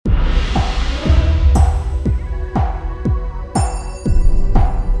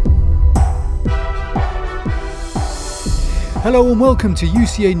Hello and welcome to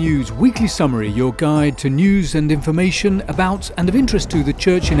UCA News Weekly Summary, your guide to news and information about and of interest to the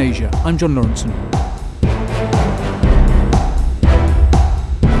Church in Asia. I'm John Lawrenson.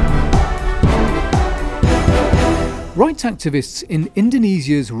 Rights activists in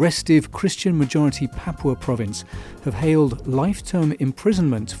Indonesia's restive Christian-majority Papua province have hailed lifetime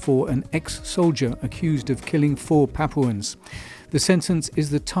imprisonment for an ex-soldier accused of killing 4 Papuans. The sentence is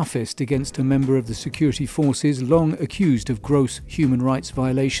the toughest against a member of the security forces long accused of gross human rights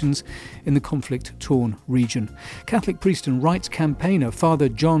violations in the conflict-torn region. Catholic priest and rights campaigner Father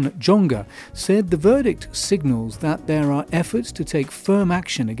John Jonga said the verdict signals that there are efforts to take firm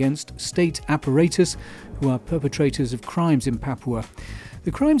action against state apparatus who are perpetrators of crimes in Papua.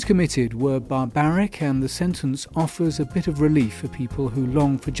 The crimes committed were barbaric, and the sentence offers a bit of relief for people who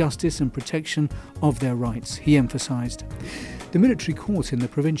long for justice and protection of their rights, he emphasised. The military court in the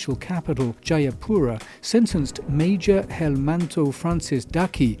provincial capital, Jayapura, sentenced Major Helmanto Francis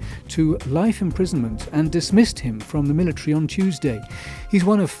Daki to life imprisonment and dismissed him from the military on Tuesday. He's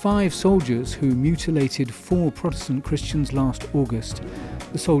one of 5 soldiers who mutilated 4 Protestant Christians last August.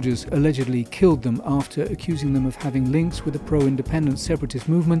 The soldiers allegedly killed them after accusing them of having links with the pro-independence separatist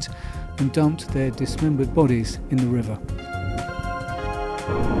movement and dumped their dismembered bodies in the river.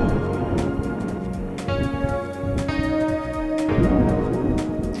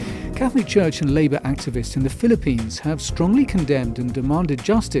 Catholic Church and Labour activists in the Philippines have strongly condemned and demanded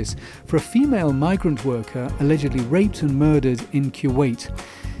justice for a female migrant worker allegedly raped and murdered in Kuwait.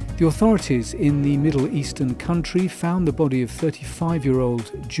 The authorities in the Middle Eastern country found the body of 35-year-old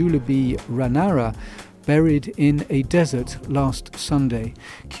Julebi Ranara buried in a desert last Sunday.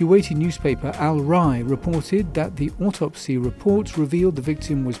 Kuwaiti newspaper Al Rai reported that the autopsy report revealed the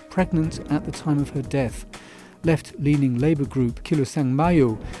victim was pregnant at the time of her death. Left-leaning Labour group Kilusang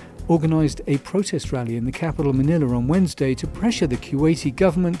Maju organised a protest rally in the capital Manila on Wednesday to pressure the Kuwaiti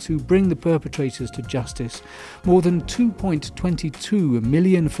government to bring the perpetrators to justice. More than 2.22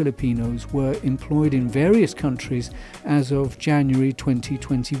 million Filipinos were employed in various countries as of January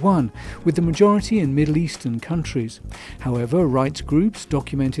 2021, with the majority in Middle Eastern countries. However, rights groups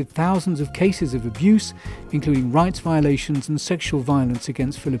documented thousands of cases of abuse, including rights violations and sexual violence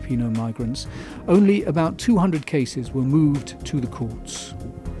against Filipino migrants. Only about 200 cases were moved to the courts.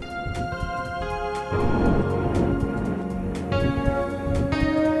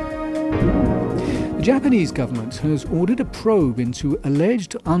 The Japanese government has ordered a probe into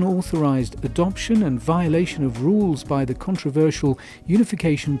alleged unauthorized adoption and violation of rules by the controversial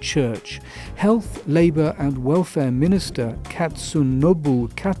Unification Church. Health, Labour and Welfare Minister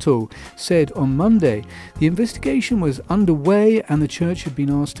Katsunobu Kato said on Monday the investigation was underway and the church had been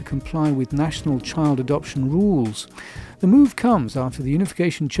asked to comply with national child adoption rules. The move comes after the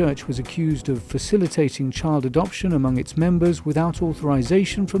Unification Church was accused of facilitating child adoption among its members without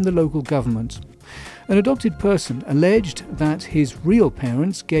authorization from the local government. An adopted person alleged that his real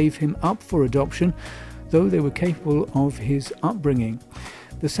parents gave him up for adoption, though they were capable of his upbringing.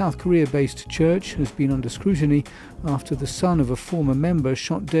 The South Korea-based church has been under scrutiny after the son of a former member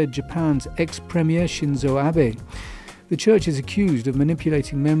shot dead Japan's ex-premier Shinzo Abe. The church is accused of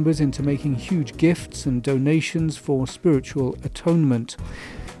manipulating members into making huge gifts and donations for spiritual atonement.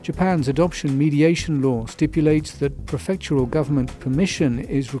 Japan's adoption mediation law stipulates that prefectural government permission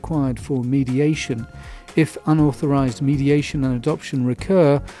is required for mediation. If unauthorized mediation and adoption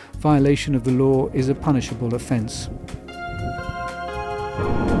recur, violation of the law is a punishable offense.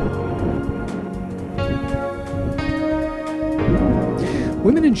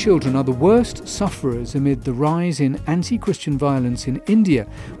 Women and children are the worst sufferers amid the rise in anti-Christian violence in India,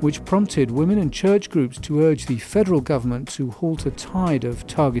 which prompted women and church groups to urge the federal government to halt a tide of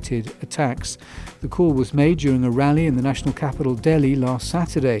targeted attacks. The call was made during a rally in the national capital Delhi last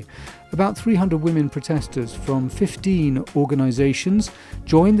Saturday. About 300 women protesters from 15 organisations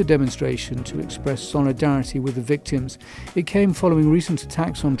joined the demonstration to express solidarity with the victims. It came following recent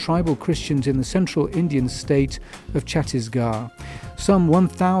attacks on tribal Christians in the central Indian state of Chhattisgarh. Some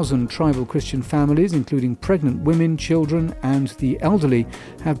 1,000 tribal Christian families, including pregnant women, children and the elderly,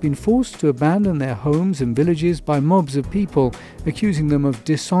 have been forced to abandon their homes and villages by mobs of people, accusing them of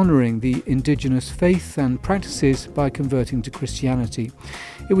dishonouring the indigenous faith and practices by converting to Christianity.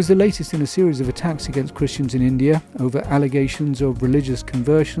 It was the latest in a series of attacks against Christians in India over allegations of religious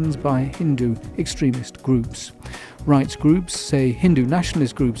conversions by Hindu extremist groups. Rights groups say Hindu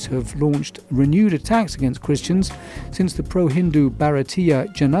nationalist groups have launched renewed attacks against Christians since the pro-Hindu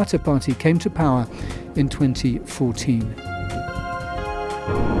Bharatiya Janata Party came to power in 2014.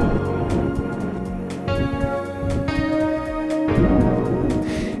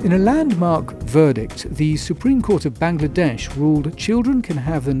 In a landmark verdict. The Supreme Court of Bangladesh ruled children can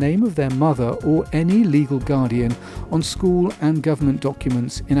have the name of their mother or any legal guardian on school and government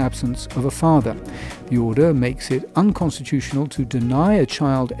documents in absence of a father. The order makes it unconstitutional to deny a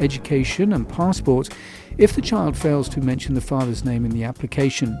child education and passport if the child fails to mention the father's name in the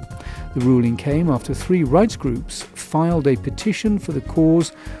application. The ruling came after 3 rights groups filed a petition for the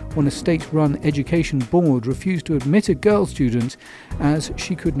cause when a state-run education board refused to admit a girl student as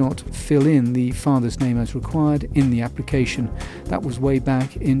she could not fill in the father's name as required in the application. That was way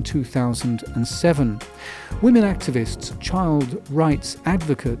back in 2007. Women activists, child rights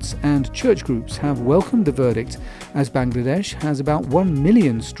advocates and church groups have welcomed the verdict, as Bangladesh has about 1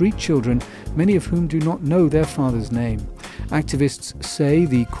 million street children, many of whom do not know their father's name. Activists say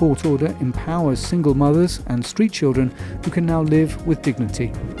the court order empowers single mothers and street children who can now live with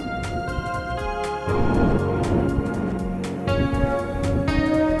dignity.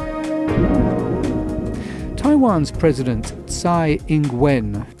 Taiwan's President Tsai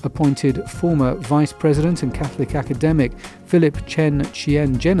Ing-wen appointed former Vice President and Catholic academic Philip Chen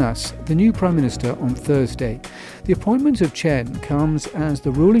Chien-Jenas the new Prime Minister on Thursday. The appointment of Chen comes as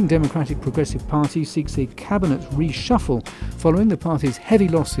the ruling Democratic Progressive Party seeks a cabinet reshuffle following the party's heavy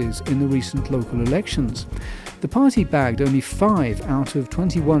losses in the recent local elections. The party bagged only 5 out of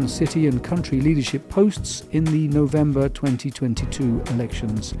 21 city and country leadership posts in the November 2022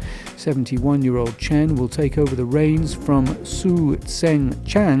 elections. 71-year-old Chen will take over the reins from Su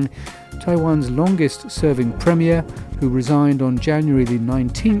Tseng-chang, Taiwan's longest-serving premier, who resigned on January the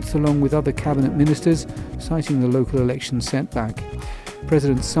 19th along with other cabinet ministers, citing the local election setback.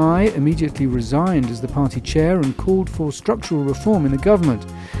 President Tsai immediately resigned as the party chair and called for structural reform in the government.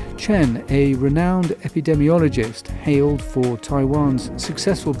 Chen, a renowned epidemiologist hailed for Taiwan's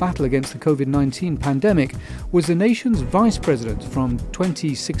successful battle against the COVID-19 pandemic, was the nation's vice president from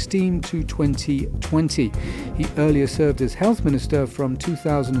 2016 to 2020. He earlier served as health minister from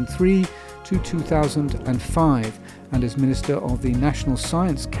 2003 to 2005 and as Minister of the National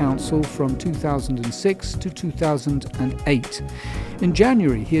Science Council from 2006 to 2008. In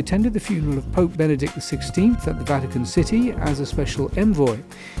January, he attended the funeral of Pope Benedict XVI at the Vatican City as a special envoy.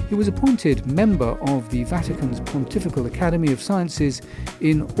 He was appointed member of the Vatican's Pontifical Academy of Sciences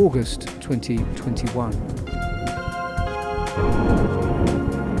in August 2021.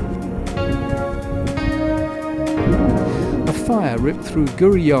 A fire ripped through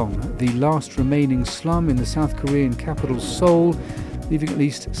Gurion, the last remaining slum in the South Korean capital Seoul, leaving at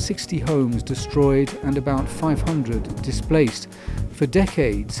least 60 homes destroyed and about 500 displaced. For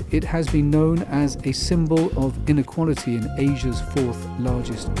decades, it has been known as a symbol of inequality in Asia's 4th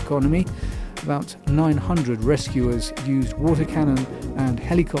largest economy. About 900 rescuers used water cannon and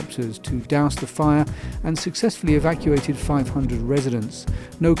helicopters to douse the fire and successfully evacuated 500 residents.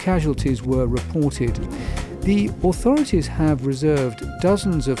 No casualties were reported. The authorities have reserved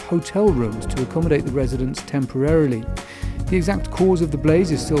dozens of hotel rooms to accommodate the residents temporarily. The exact cause of the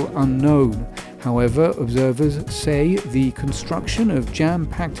blaze is still unknown. However, observers say the construction of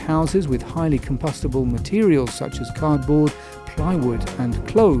jam-packed houses with highly combustible materials such as cardboard, plywood and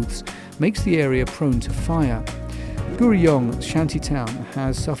clothes makes the area prone to fire. Gurion shantytown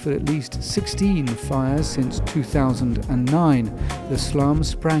has suffered at least 16 fires since 2009. The slum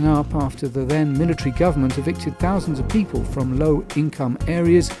sprang up after the then military government evicted thousands of people from low-income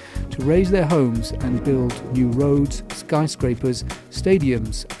areas to raise their homes and build new roads, skyscrapers,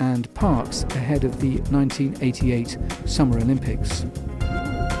 stadiums and parks ahead of the 1988 Summer Olympics.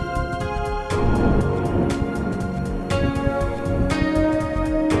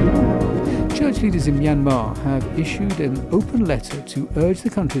 Church leaders in Myanmar have issued an open letter to urge the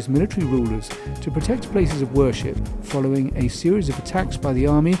country's military rulers to protect places of worship following a series of attacks by the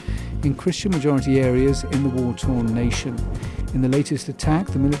army in Christian-majority areas in the war-torn nation. In the latest attack,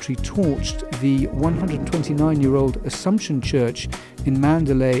 the military torched the 129-year-old Assumption Church in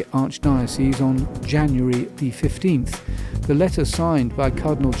Mandalay Archdiocese on January the 15th. The letter, signed by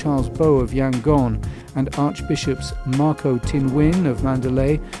Cardinal Charles Bo of Yangon and Archbishops Marco Tin-Win of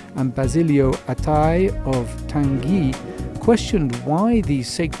Mandalay and Basilio Attai of Tangi, questioned why these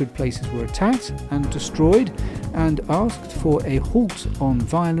sacred places were attacked and destroyed and asked for a halt on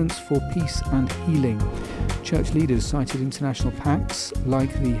violence for peace and healing. Church leaders cited international pacts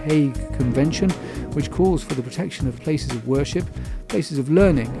like the Hague Convention, which calls for the protection of places of worship, places of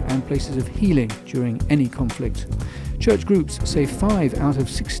learning and places of healing during any conflict. Church groups say 5 out of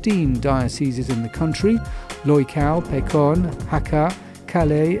 16 dioceses in the country, Loi Khao, Pekon, Hakka,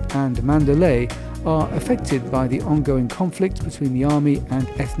 Kalay and Mandalay, are affected by the ongoing conflict between the army and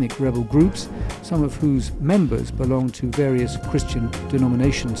ethnic rebel groups, some of whose members belong to various Christian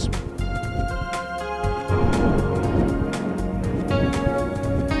denominations.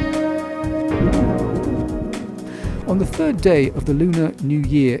 the third day of the Lunar New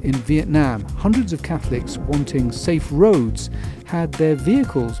Year in Vietnam, hundreds of Catholics wanting safe roads had their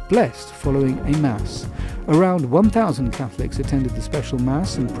vehicles blessed following a Mass. Around 1,000 Catholics attended the special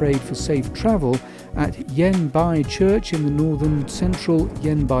Mass and prayed for safe travel at Yen Bai Church in the northern central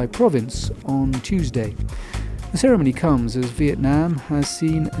Yen Bai province on Tuesday. The ceremony comes as Vietnam has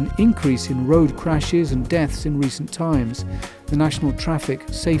seen an increase in road crashes and deaths in recent times. The National Traffic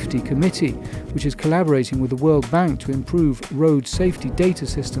Safety Committee, which is collaborating with the World Bank to improve road safety data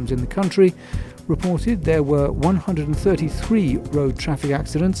systems in the country, reported there were 133 road traffic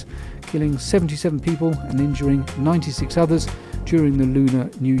accidents, killing 77 people and injuring 96 others during the Lunar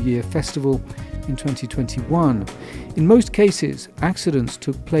New Year festival in 2021. In most cases, accidents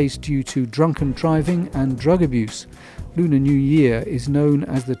took place due to drunken driving and drug abuse. Lunar New Year is known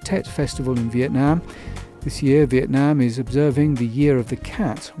as the Tet Festival in Vietnam. This year, Vietnam is observing the Year of the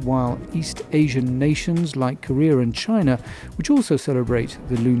Cat, while East Asian nations like Korea and China, which also celebrate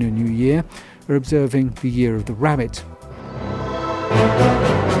the Lunar New Year, are observing the Year of the Rabbit.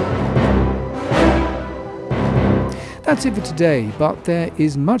 That's it for today, but there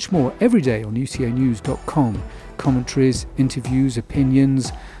is much more every day on ucanews.com. Commentaries, interviews,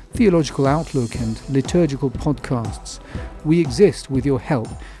 opinions, theological outlook and liturgical podcasts. We exist with your help,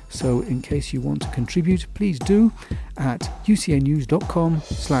 so in case you want to contribute, please do at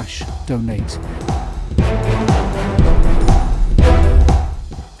ucanews.com/donate.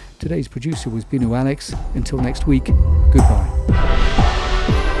 Today's producer was Binu Alex. Until next week, goodbye.